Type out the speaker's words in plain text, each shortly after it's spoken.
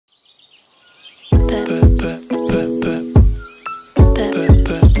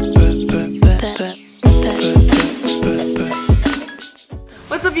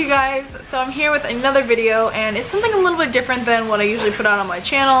guys, so I'm here with another video, and it's something a little bit different than what I usually put out on my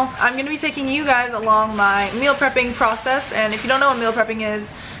channel. I'm going to be taking you guys along my meal prepping process, and if you don't know what meal prepping is,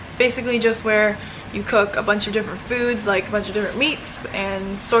 it's basically just where you cook a bunch of different foods, like a bunch of different meats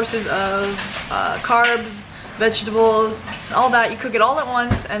and sources of carbs, vegetables, and all that. You cook it all at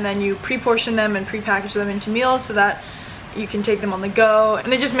once, and then you pre-portion them and pre-package them into meals so that you can take them on the go,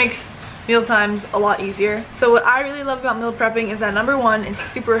 and it just makes meal times a lot easier. So what I really love about meal prepping is that number one, it's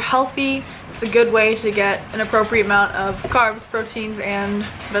super healthy. It's a good way to get an appropriate amount of carbs, proteins, and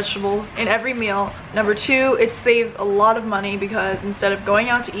vegetables in every meal. Number two, it saves a lot of money because instead of going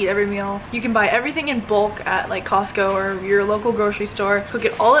out to eat every meal, you can buy everything in bulk at like Costco or your local grocery store, cook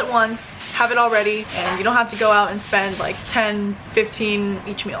it all at once, have it all ready, and you don't have to go out and spend like 10, 15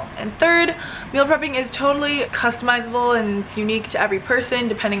 each meal. And third, meal prepping is totally customizable and it's unique to every person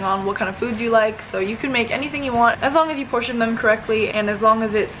depending on what kind of foods you like. So you can make anything you want as long as you portion them correctly, and as long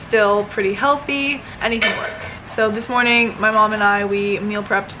as it's still pretty healthy, anything works. So this morning, my mom and I, we meal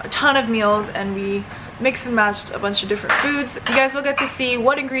prepped a ton of meals and we mixed and matched a bunch of different foods. You guys will get to see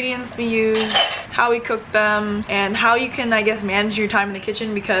what ingredients we use, how we cook them, and how you can, I guess, manage your time in the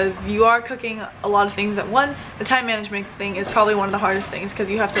kitchen because you are cooking a lot of things at once. The time management thing is probably one of the hardest things because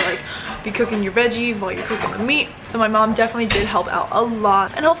you have to like be cooking your veggies while you're cooking the meat. So my mom definitely did help out a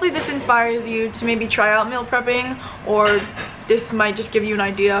lot. And hopefully this inspires you to maybe try out meal prepping, or this might just give you an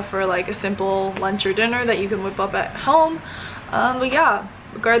idea for like a simple lunch or dinner that you can whip up at home. But yeah,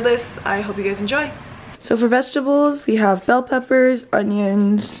 regardless, I hope you guys enjoy. So for vegetables, we have bell peppers,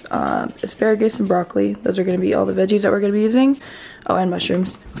 onions, asparagus, and broccoli. Those are going to be all the veggies that we're going to be using. Oh, and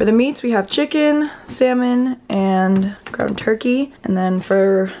mushrooms. For the meats, we have chicken, salmon, and ground turkey. And then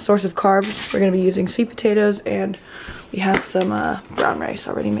for source of carbs, we're going to be using sweet potatoes, and we have some brown rice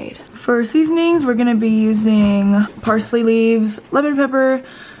already made. For seasonings, we're going to be using parsley leaves, lemon pepper,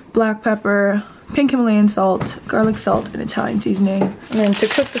 black pepper, pink Himalayan salt, garlic salt, and Italian seasoning. And then to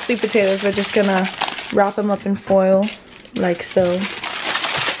cook the sweet potatoes, we're just gonna wrap them up in foil, like so.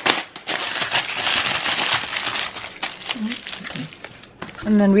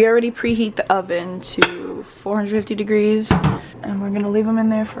 And then we already preheat the oven to 450 degrees, and we're gonna leave them in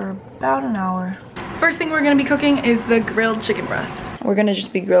there for about an hour. First thing we're gonna be cooking is the grilled chicken breast. We're gonna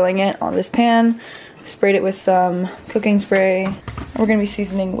just be grilling it on this pan. Sprayed it with some cooking spray. We're gonna be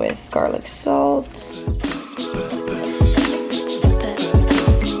seasoning with garlic salt.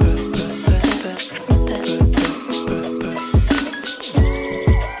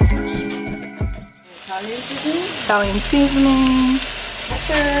 Italian seasoning,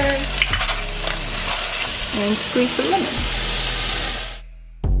 pepper, and squeeze some lemon.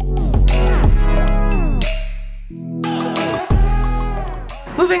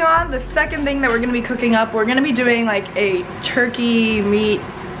 Moving on, the second thing that we're gonna be cooking up, we're gonna be doing like a turkey meat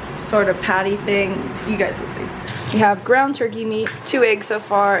sort of patty thing. You guys will see. We have ground turkey meat, 2 eggs so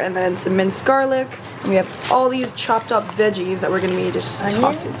far, and then some minced garlic. And we have all these chopped up veggies that we're gonna be just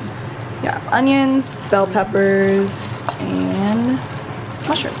tossing. Yeah, onions, bell peppers, and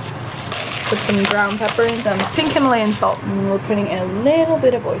mushrooms. Put some ground pepper and some pink Himalayan salt. And we're putting in a little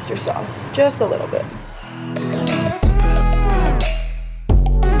bit of oyster sauce, just a little bit.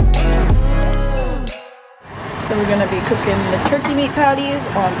 So we're gonna be cooking the turkey meat patties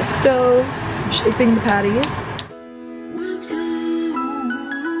on the stove, shaping the patties.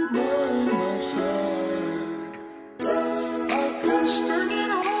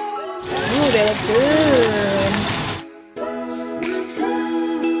 Ooh, they look good.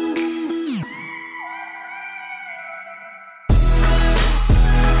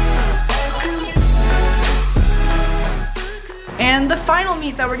 And the final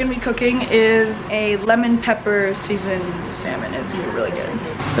meat that we're gonna be cooking is a lemon pepper seasoned salmon. It's gonna be really good.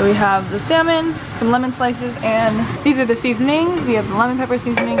 So we have the salmon, some lemon slices, and these are the seasonings. We have the lemon pepper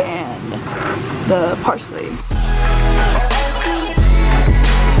seasoning and the parsley.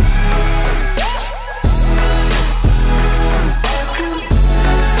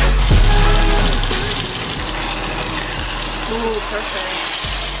 Ooh, perfect.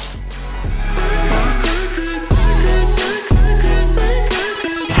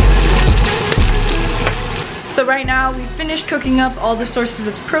 So right now we finished cooking up all the sources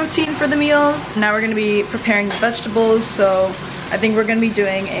of protein for the meals. Now we're going to be preparing the vegetables. So I think we're going to be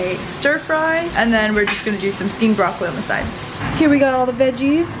doing a stir fry, and then we're just going to do some steamed broccoli on the side. Here we got all the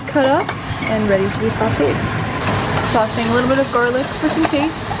veggies cut up and ready to be sauteed. Sauteing a little bit of garlic for some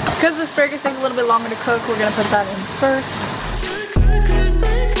taste. Because the asparagus takes a little bit longer to cook, we're going to put that in first.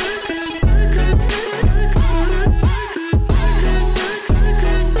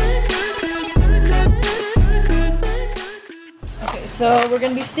 So we're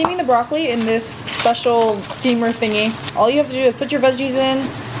going to be steaming the broccoli in this special steamer thingy. All you have to do is put your veggies in,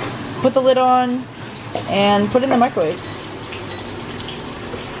 put the lid on, and put it in the microwave.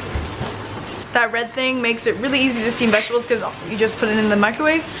 That red thing makes it really easy to steam vegetables because you just put it in the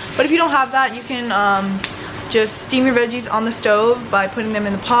microwave. But if you don't have that, you can just steam your veggies on the stove by putting them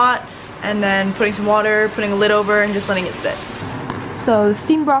in the pot and then putting some water, putting a lid over, and just letting it sit. So the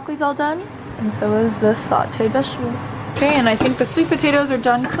steamed broccoli's all done, and so is the sauteed vegetables. Okay, and I think the sweet potatoes are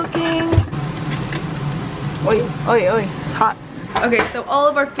done cooking. Oi, oi, oi, it's hot. Okay, so all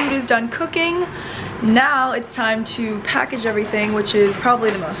of our food is done cooking. Now it's time to package everything, which is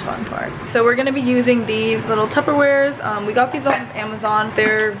probably the most fun part. So we're gonna be using these little Tupperwares. We got these off of Amazon.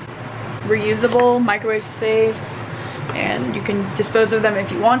 They're reusable, microwave safe, and you can dispose of them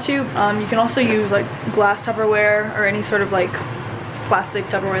if you want to. You can also use like glass Tupperware or any sort of like plastic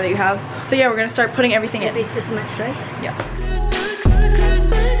Tupperware that you have. So yeah, we're gonna start putting everything in. This much rice? Yeah.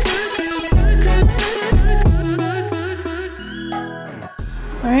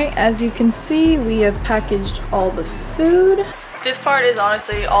 Alright, as you can see, we have packaged all the food. This part is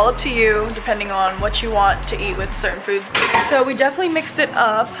honestly all up to you, depending on what you want to eat with certain foods. So we definitely mixed it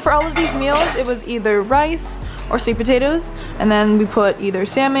up. For all of these meals, it was either rice or sweet potatoes, and then we put either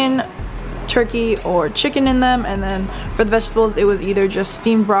salmon, turkey, or chicken in them, and then for the vegetables, it was either just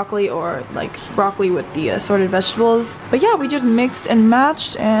steamed broccoli or like broccoli with the assorted vegetables. But yeah, we just mixed and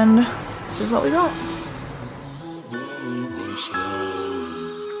matched, and this is what we got.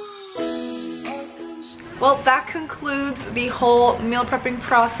 Well, that concludes the whole meal prepping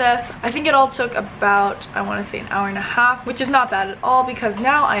process. I think it all took about, I want to say, an hour and a half, which is not bad at all because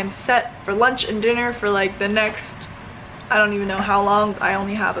now I am set for lunch and dinner for like the next, I don't even know how long. I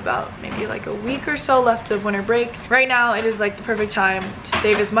only have about maybe like a week or so left of winter break. Right now, it is like the perfect time to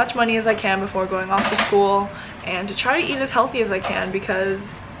save as much money as I can before going off to school and to try to eat as healthy as I can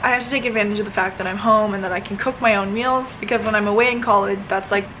because I have to take advantage of the fact that I'm home and that I can cook my own meals, because when I'm away in college, that's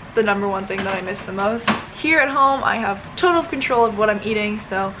like the #1 thing that I miss the most. Here at home, I have total control of what I'm eating,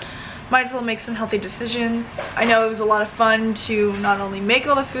 so might as well make some healthy decisions. I know it was a lot of fun to not only make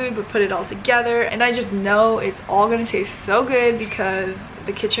all the food, but put it all together, and I just know it's all gonna taste so good because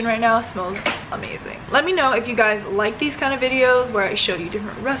the kitchen right now smells amazing. Let me know if you guys like these kind of videos where I show you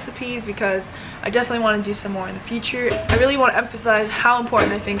different recipes, because I definitely want to do some more in the future. I really want to emphasize how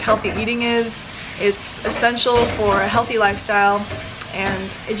important I think healthy eating is. It's essential for a healthy lifestyle, and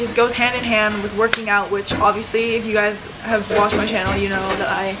it just goes hand in hand with working out, which obviously if you guys have watched my channel, you know that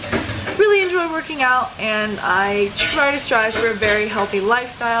I really enjoy working out and I try to strive for a very healthy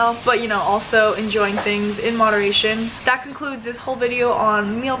lifestyle, but you know, also enjoying things in moderation. That concludes this whole video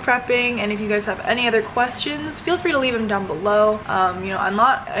on meal prepping, and if you guys have any other questions, feel free to leave them down below. You know, I'm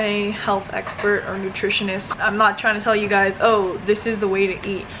not a health expert or nutritionist. I'm not trying to tell you guys, oh, this is the way to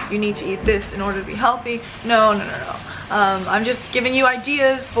eat. You need to eat this in order to be healthy. No. I'm just giving you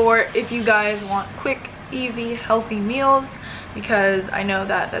ideas for if you guys want quick, easy, healthy meals, because I know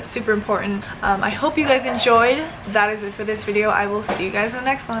that that's super important. I hope you guys enjoyed. That is it for this video. I will see you guys in the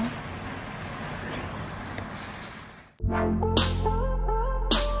next one.